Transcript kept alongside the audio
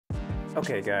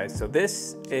Okay guys, so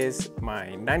this is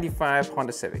my 95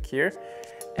 Honda Civic here,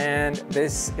 and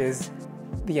this is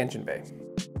the engine bay.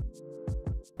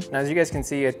 Now as you guys can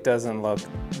see, it doesn't look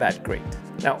that great.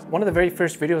 Now, one of the very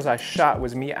first videos I shot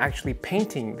was me actually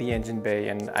painting the engine bay,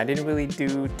 and I didn't really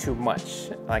do too much.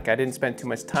 Like, I didn't spend too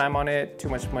much time on it, too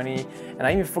much money, and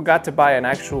I even forgot to buy an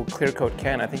actual clear coat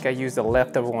can. I think I used the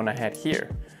leftover one I had here.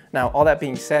 Now, all that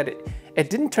being said, it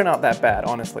didn't turn out that bad,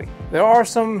 honestly. There are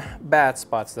some bad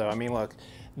spots though. I mean, look,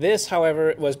 this,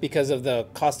 however, was because of the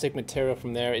caustic material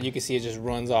from there, and you can see it just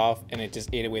runs off and it just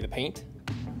ate away the paint.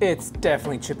 It's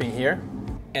definitely chipping here,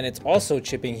 and it's also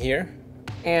chipping here,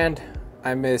 and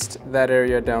I missed that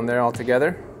area down there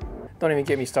altogether. Don't even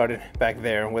get me started back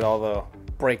there with all the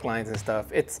brake lines and stuff.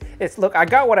 Look, I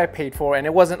got what I paid for, and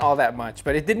it wasn't all that much,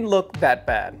 but it didn't look that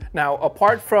bad. Now,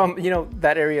 apart from, you know,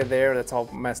 that area there that's all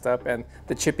messed up and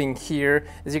the chipping here,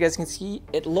 as you guys can see,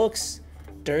 it looks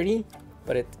dirty,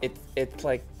 but it's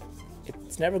like,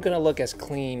 it's never gonna look as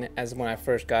clean as when I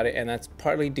first got it, and that's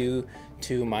partly due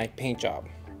to my paint job.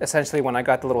 Essentially, when I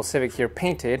got the little Civic here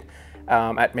painted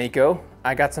at Mako,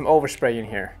 I got some overspray in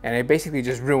here, and it basically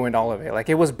just ruined all of it. Like,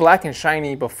 it was black and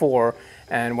shiny before,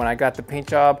 and when I got the paint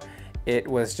job, it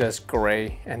was just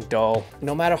gray and dull.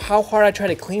 No matter how hard I try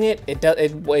to clean it,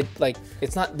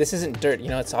 it's not, this isn't dirt, you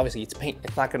know, it's obviously, it's paint.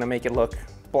 It's not gonna make it look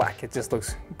black, it just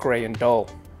looks gray and dull.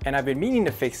 And I've been meaning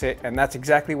to fix it, and that's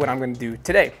exactly what I'm gonna do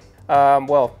today.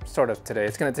 Well, sort of today.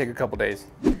 It's gonna take a couple days.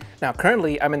 Now,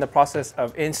 currently, I'm in the process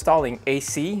of installing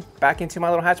AC back into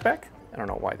my little hatchback. I don't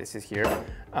know why this is here.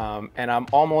 And I'm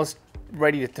almost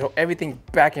ready to throw everything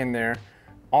back in there.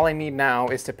 All I need now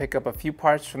is to pick up a few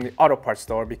parts from the auto parts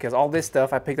store, because all this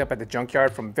stuff I picked up at the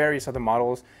junkyard from various other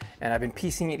models, and I've been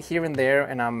piecing it here and there,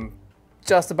 and I'm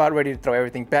just about ready to throw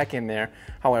everything back in there.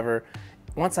 However,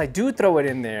 once I do throw it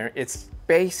in there, it's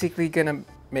basically gonna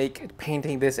make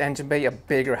painting this engine bay a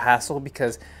bigger hassle,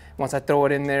 because once I throw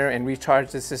it in there and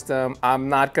recharge the system, I'm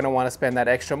not gonna wanna spend that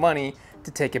extra money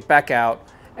to take it back out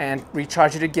and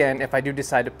recharge it again if I do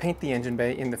decide to paint the engine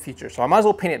bay in the future. So I might as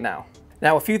well paint it now.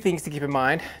 Now, a few things to keep in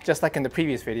mind. Just like in the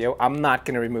previous video, I'm not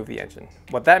gonna remove the engine.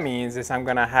 What that means is I'm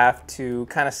gonna have to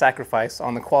kind of sacrifice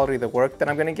on the quality of the work that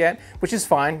I'm gonna get, which is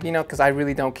fine, you know, because I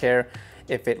really don't care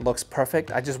if it looks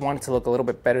perfect. I just want it to look a little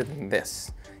bit better than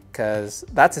this, because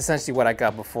that's essentially what I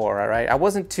got before, all right? I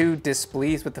wasn't too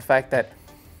displeased with the fact that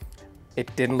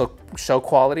it didn't look show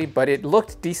quality, but it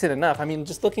looked decent enough. I mean,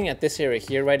 just looking at this area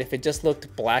here, right? If it just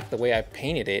looked black the way I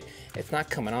painted it, it's not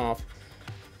coming off.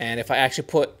 And if I actually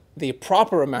put the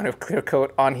proper amount of clear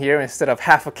coat on here instead of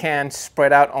half a can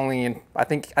spread out only in, I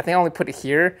think I only put it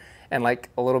here and like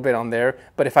a little bit on there.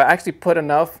 But if I actually put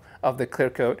enough of the clear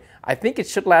coat, I think it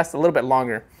should last a little bit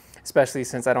longer, especially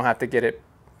since I don't have to get it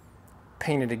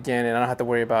painted again and I don't have to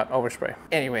worry about overspray.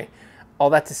 Anyway, all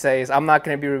that to say is I'm not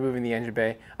going to be removing the engine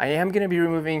bay. I am going to be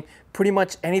removing pretty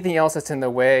much anything else that's in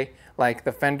the way, like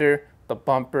the fender, the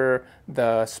bumper,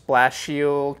 the splash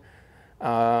shield,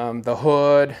 the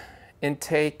hood,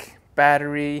 intake,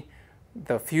 battery,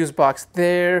 the fuse box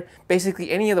there. Basically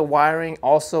any of the wiring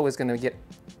also is going to get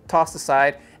tossed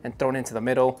aside and thrown into the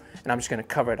middle, and I'm just going to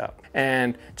cover it up.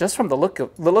 And just from the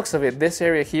looks of it, this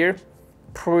area here,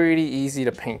 pretty easy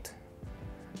to paint.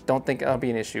 Don't think that'll be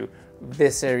an issue.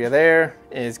 This area there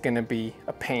is gonna be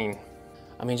a pain.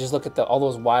 I mean, just look at all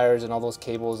those wires and all those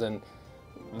cables, and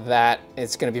that,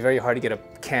 it's gonna be very hard to get a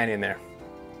can in there.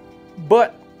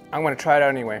 But I'm gonna try it out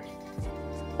anyway.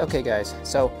 Okay guys,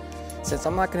 so since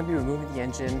I'm not gonna be removing the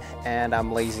engine, and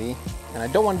I'm lazy, and I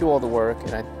don't wanna do all the work,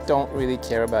 and I don't really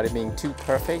care about it being too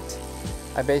perfect,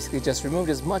 I basically just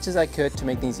removed as much as I could to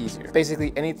make things easier.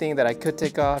 Basically anything that I could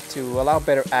take off to allow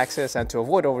better access and to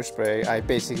avoid overspray, I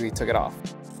basically took it off.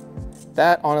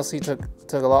 That honestly took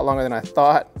a lot longer than I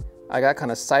thought. I got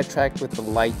kind of sidetracked with the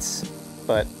lights,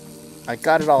 but I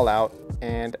got it all out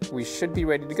and we should be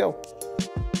ready to go.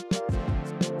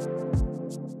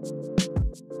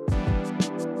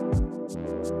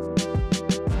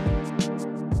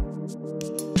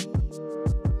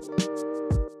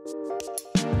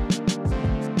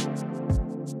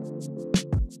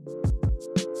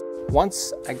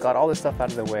 Once I got all this stuff out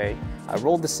of the way, I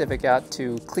rolled the Civic out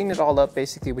to clean it all up,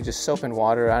 basically with just soap and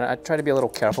water. I try to be a little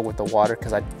careful with the water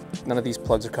because none of these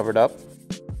plugs are covered up.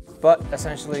 But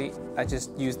essentially, I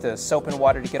just used the soap and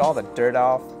water to get all the dirt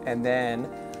off, and then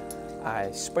I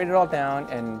sprayed it all down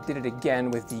and did it again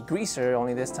with the greaser,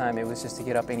 only this time it was just to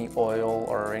get up any oil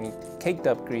or any caked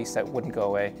up grease that wouldn't go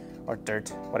away, or dirt,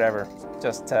 whatever,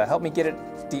 just to help me get it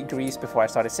degreased before I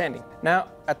started sanding. Now,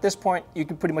 at this point, you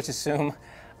can pretty much assume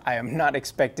I am not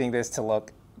expecting this to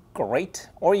look great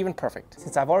or even perfect.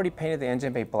 Since I've already painted the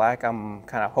engine bay black, I'm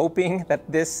kind of hoping that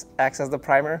this acts as the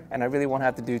primer, and I really won't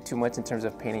have to do too much in terms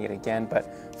of painting it again.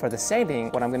 But for the sanding,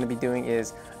 what I'm going to be doing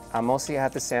is I mostly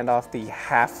have to sand off the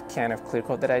half can of clear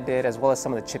coat that I did, as well as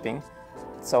some of the chipping.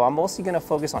 So I'm mostly going to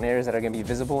focus on areas that are going to be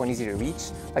visible and easy to reach,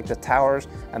 like the towers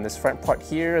and this front part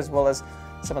here, as well as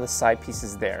some of the side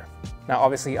pieces there. Now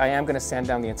obviously I am going to sand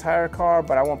down the entire car,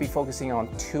 but I won't be focusing on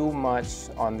too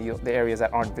much on the areas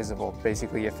that aren't visible.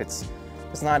 Basically, if it's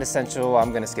not essential,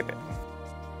 I'm going to skip it.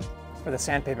 For the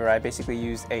sandpaper, I basically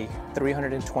used a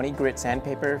 320 grit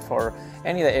sandpaper for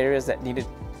any of the areas that needed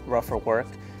rougher work,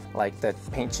 like the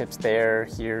paint chips there,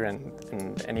 here,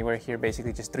 and anywhere here,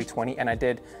 basically just 320. And I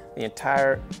did the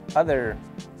entire other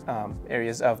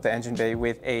areas of the engine bay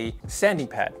with a sanding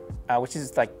pad, which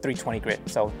is like 320 grit,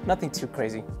 so nothing too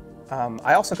crazy.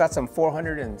 I also got some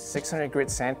 400 and 600 grit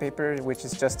sandpaper, which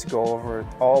is just to go over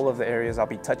all of the areas I'll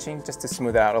be touching, just to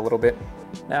smooth out a little bit.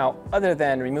 Now, other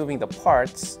than removing the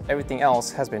parts, everything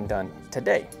else has been done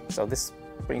today. So this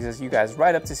brings us you guys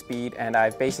right up to speed, and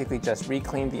I've basically just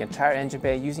re-cleaned the entire engine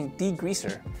bay using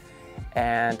degreaser.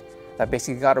 And that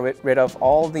basically got rid of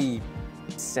all the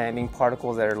sanding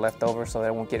particles that are left over so that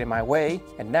it won't get in my way.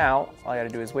 And now all I gotta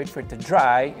do is wait for it to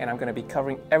dry, and I'm gonna be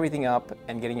covering everything up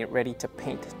and getting it ready to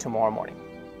paint tomorrow morning.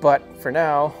 But for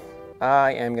now,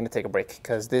 I am gonna take a break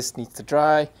because this needs to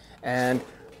dry and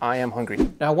I am hungry.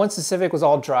 Now, once the Civic was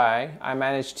all dry, I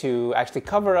managed to actually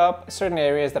cover up certain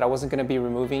areas that I wasn't gonna be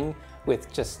removing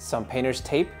with just some painter's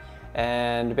tape.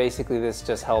 And basically this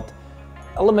just helped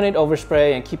eliminate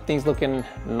overspray and keep things looking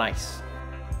nice.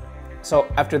 So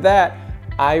after that,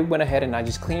 I went ahead and I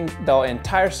just cleaned the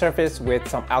entire surface with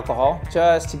some alcohol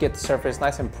just to get the surface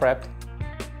nice and prepped.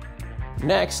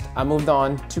 Next, I moved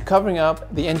on to covering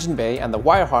up the engine bay and the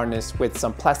wire harness with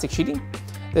some plastic sheeting.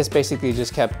 This basically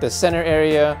just kept the center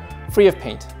area free of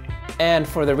paint. And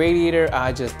for the radiator,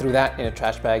 I just threw that in a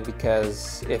trash bag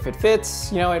because if it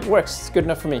fits, you know, it works. It's good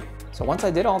enough for me. So once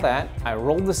I did all that, I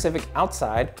rolled the Civic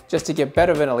outside just to get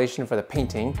better ventilation for the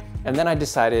painting. And then I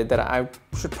decided that I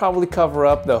should probably cover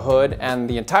up the hood and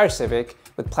the entire Civic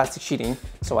with plastic sheeting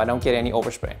so I don't get any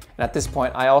overspray. And at this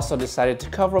point, I also decided to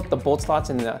cover up the bolt slots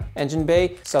in the engine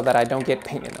bay so that I don't get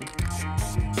paint in them.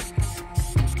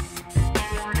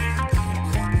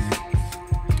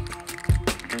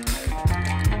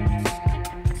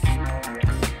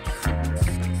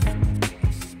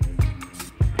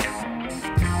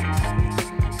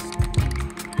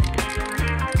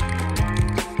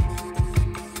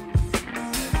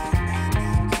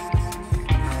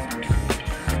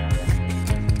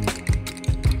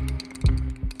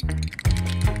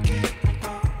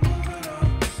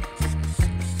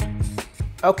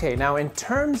 Okay, now in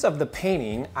terms of the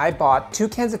painting, I bought 2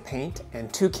 cans of paint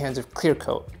and 2 cans of clear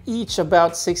coat, each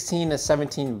about 16 to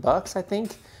 17 bucks, I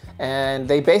think. And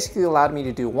they basically allowed me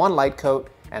to do 1 light coat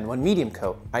and 1 medium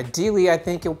coat. Ideally, I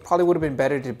think it probably would have been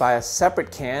better to buy a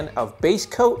separate can of base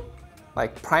coat,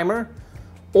 like primer,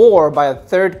 or buy a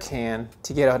 3rd can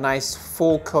to get a nice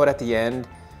full coat at the end,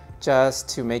 just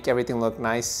to make everything look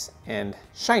nice and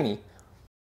shiny.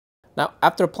 Now,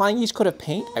 after applying each coat of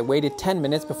paint, I waited 10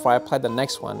 minutes before I applied the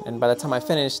next one, and by the time I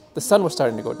finished, the sun was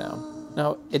starting to go down.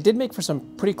 Now, it did make for some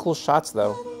pretty cool shots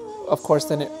though. Of course,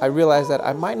 then I realized that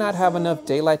I might not have enough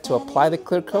daylight to apply the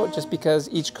clear coat just because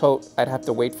each coat, I'd have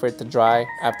to wait for it to dry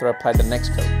after I applied the next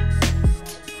coat.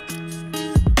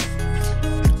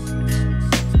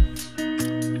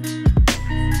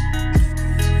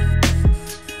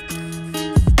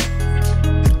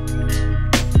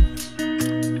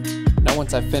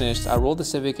 Once I finished, I rolled the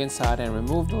Civic inside and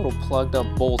removed the little plugged up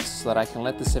bolts so that I can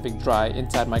let the Civic dry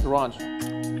inside my garage.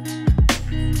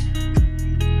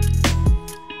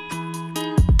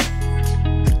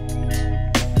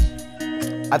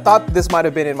 I thought this might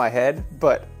have been in my head,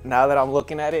 but now that I'm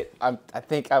looking at it, I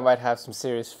think I might have some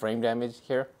serious frame damage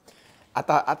here. I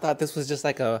thought this was just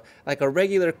like a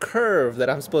regular curve that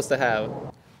I'm supposed to have.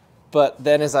 But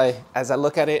then as I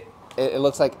look at it, it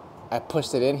looks like I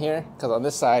pushed it in here, because on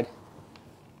this side,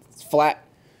 it's flat,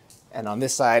 and on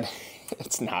this side,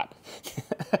 it's not.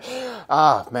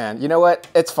 Ah, man, you know what?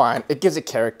 It's fine. It gives it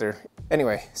character.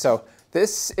 Anyway, so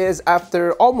this is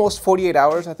after almost 48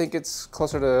 hours. I think it's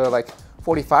closer to like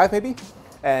 45 maybe,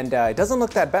 and it doesn't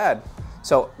look that bad.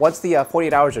 So once the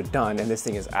 48 hours are done and this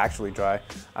thing is actually dry,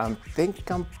 I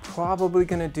think I'm probably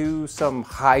gonna do some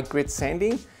high grit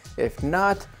sanding. If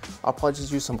not, I'll probably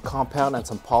just use some compound and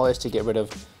some polish to get rid of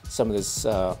some of this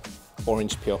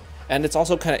orange peel. And it's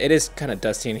also it is kind of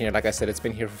dusty in here. Like I said, it's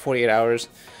been here for 48 hours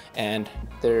and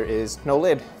there is no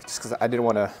lid just because I didn't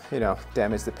want to,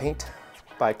 damage the paint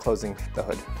by closing the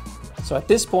hood. So at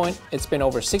this point, it's been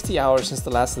over 60 hours since the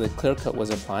last of the clear coat was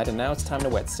applied, and now it's time to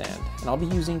wet sand. And I'll be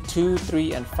using 2,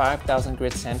 3, and 5,000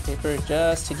 grit sandpaper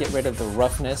just to get rid of the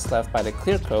roughness left by the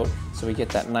clear coat so we get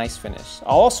that nice finish.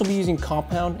 I'll also be using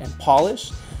compound and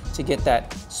polish to get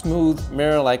that smooth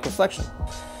mirror-like reflection.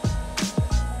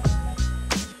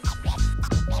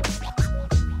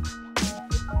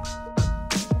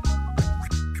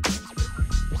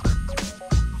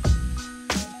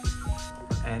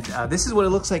 This is what it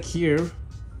looks like here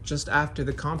just after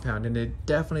the compound, and it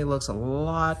definitely looks a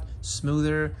lot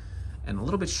smoother and a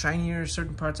little bit shinier.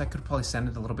 Certain parts I could probably sand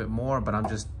it a little bit more, but I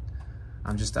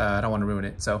don't want to ruin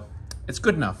it, so it's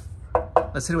good enough.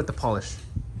 Let's hit it with the polish.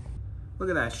 Look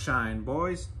at that shine,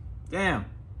 boys. Damn.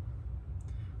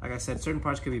 Like I said, certain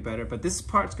parts could be better, but this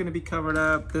part's gonna be covered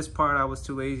up. This part I was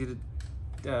too lazy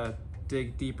to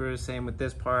dig deeper. Same with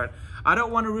this part. I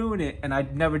don't want to ruin it, and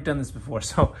I've never done this before,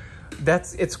 so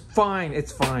it's fine.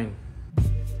 It's fine.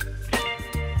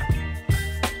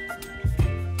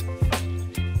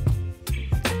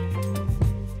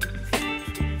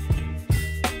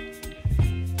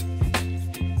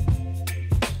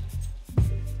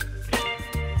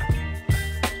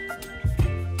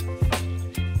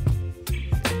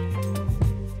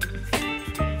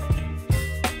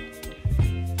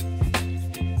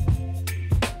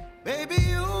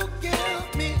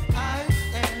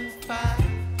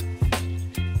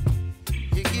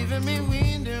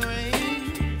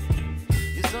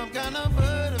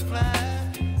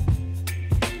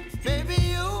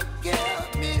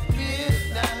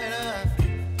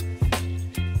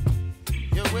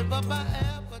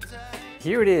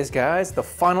 Here it is, guys, the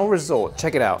final result.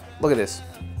 Check it out. Look at this.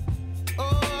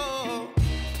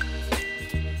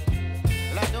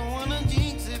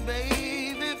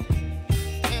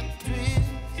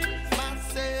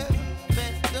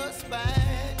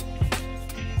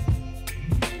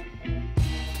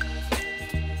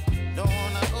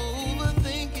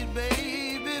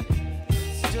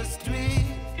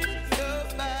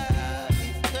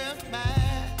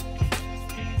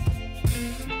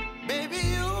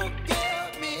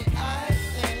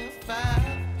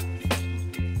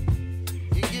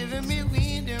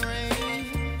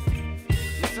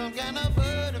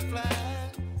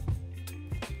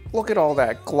 Look at all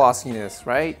that glossiness,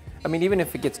 right? I mean, even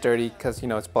if it gets dirty, because, you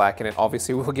know, it's black and it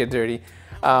obviously will get dirty,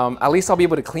 at least I'll be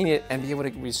able to clean it and be able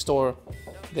to restore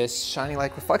this shiny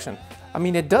like reflection. I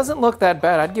mean, it doesn't look that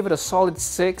bad. I'd give it a solid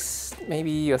 6,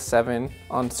 maybe a 7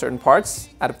 on certain parts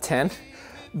out of 10.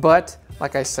 But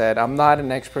like I said, I'm not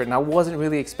an expert and I wasn't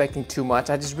really expecting too much.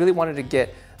 I just really wanted to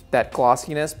get that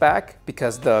glossiness back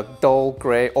because the dull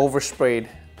gray oversprayed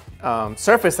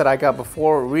surface that I got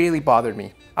before really bothered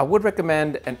me. I would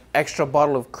recommend an extra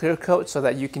bottle of clear coat so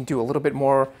that you can do a little bit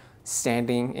more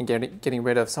sanding and getting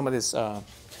rid of some of this, I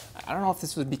don't know if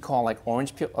this would be called like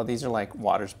orange peel. Oh, these are like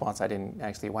water spots. I didn't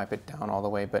actually wipe it down all the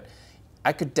way, but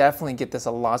I could definitely get this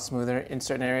a lot smoother in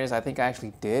certain areas. I think I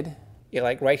actually did. Yeah,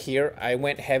 like right here, I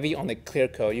went heavy on the clear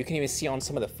coat. You can even see on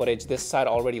some of the footage, this side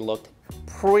already looked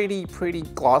pretty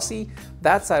glossy.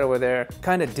 That side over there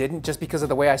kind of didn't, just because of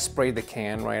the way I sprayed the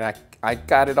can, right? I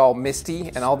got it all misty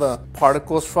and all the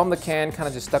particles from the can kind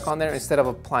of just stuck on there instead of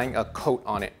applying a coat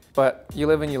on it. But you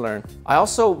live and you learn. I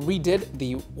also redid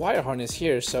the wire harness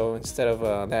here, so instead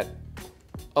of that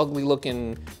ugly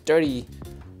looking dirty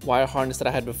wire harness that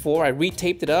I had before, I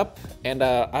retaped it up, and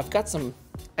I've got some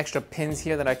extra pins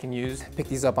here that I can use. Pick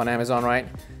these up on Amazon, right?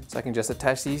 So I can just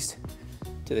attach these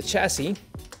to the chassis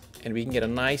and we can get a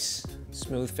nice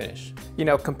smooth finish. You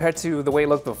know, compared to the way it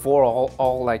looked before,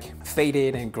 all like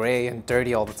faded and gray and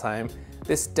dirty all the time,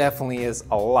 this definitely is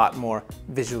a lot more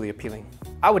visually appealing.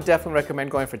 I would definitely recommend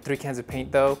going for 3 cans of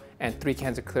paint though, and 3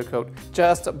 cans of clear coat,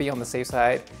 just to be on the safe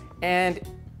side. And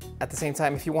at the same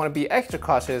time, if you want to be extra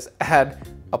cautious, add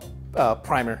a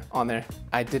primer on there.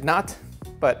 I did not,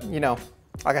 but you know,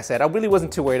 like I said, I really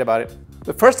wasn't too worried about it.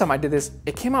 The first time I did this,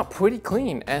 it came out pretty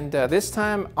clean, and this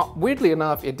time, weirdly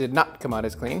enough, it did not come out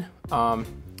as clean.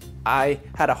 I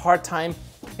had a hard time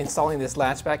installing this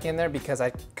latch back in there because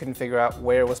I couldn't figure out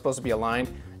where it was supposed to be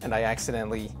aligned, and I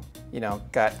accidentally, you know,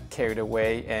 got carried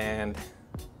away and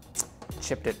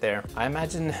chipped it there. I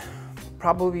imagine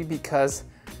probably because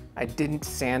I didn't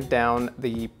sand down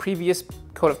the previous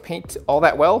coat of paint all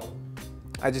that well.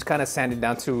 I just kind of sanded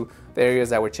down to the areas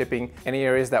that were chipping. Any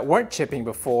areas that weren't chipping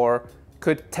before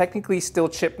could technically still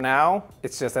chip now.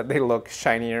 It's just that they look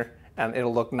shinier and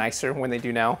it'll look nicer when they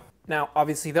do now. Now,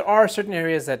 obviously there are certain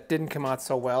areas that didn't come out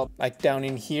so well. Like down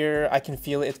in here, I can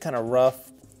feel it, it's kind of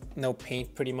rough. No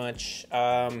paint pretty much.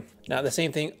 Now the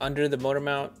same thing under the motor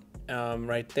mount,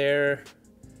 right there.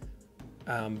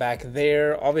 Back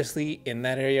there, obviously in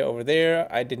that area over there,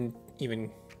 I didn't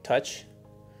even touch.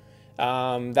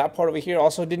 That part over here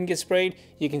also didn't get sprayed.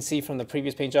 You can see from the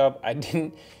previous paint job, I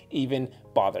didn't even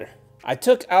bother. I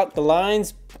took out the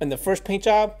lines in the first paint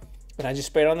job and I just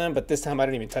sprayed on them, but this time I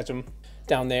didn't even touch them.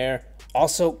 Down there,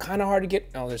 also kind of hard to get,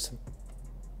 oh, there's some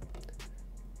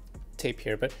tape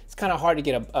here, but it's kind of hard to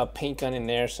get a paint gun in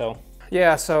there. So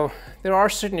yeah, so there are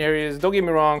certain areas, don't get me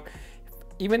wrong,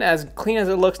 even as clean as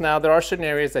it looks now, there are certain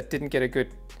areas that didn't get a good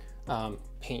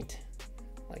paint,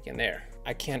 like in there.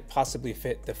 I can't possibly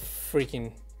fit the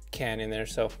freaking can in there,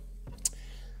 so.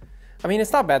 I mean,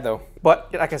 it's not bad though,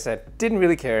 but like I said, didn't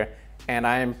really care. And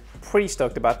I am pretty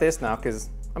stoked about this now because,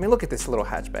 I mean, look at this little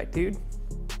hatchback, dude.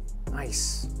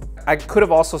 Nice. I could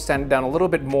have also sanded down a little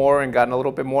bit more and gotten a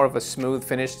little bit more of a smooth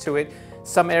finish to it.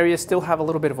 Some areas still have a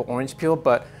little bit of an orange peel,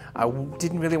 but I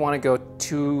didn't really want to go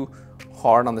too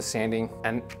hard on the sanding.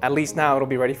 And at least now it'll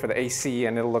be ready for the AC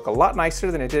and it'll look a lot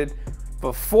nicer than it did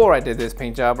before I did this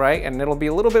paint job, right? And it'll be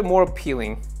a little bit more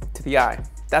appealing to the eye.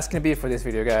 That's gonna be it for this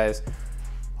video, guys.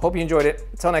 Hope you enjoyed it.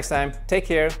 Until next time, take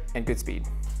care and good speed.